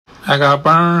I got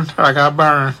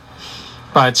burned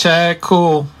by Chad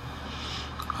Kuhl,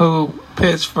 who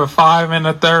pitched for 5 in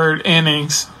the third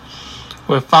innings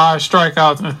with 5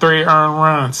 strikeouts and 3 earned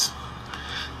runs.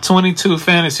 22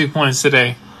 fantasy points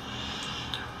today.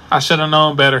 I should have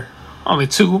known better. Only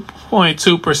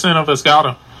 2.2% of us got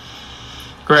him.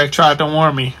 Greg tried to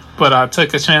warn me, but I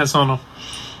took a chance on him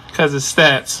because of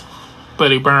stats,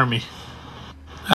 but he burned me.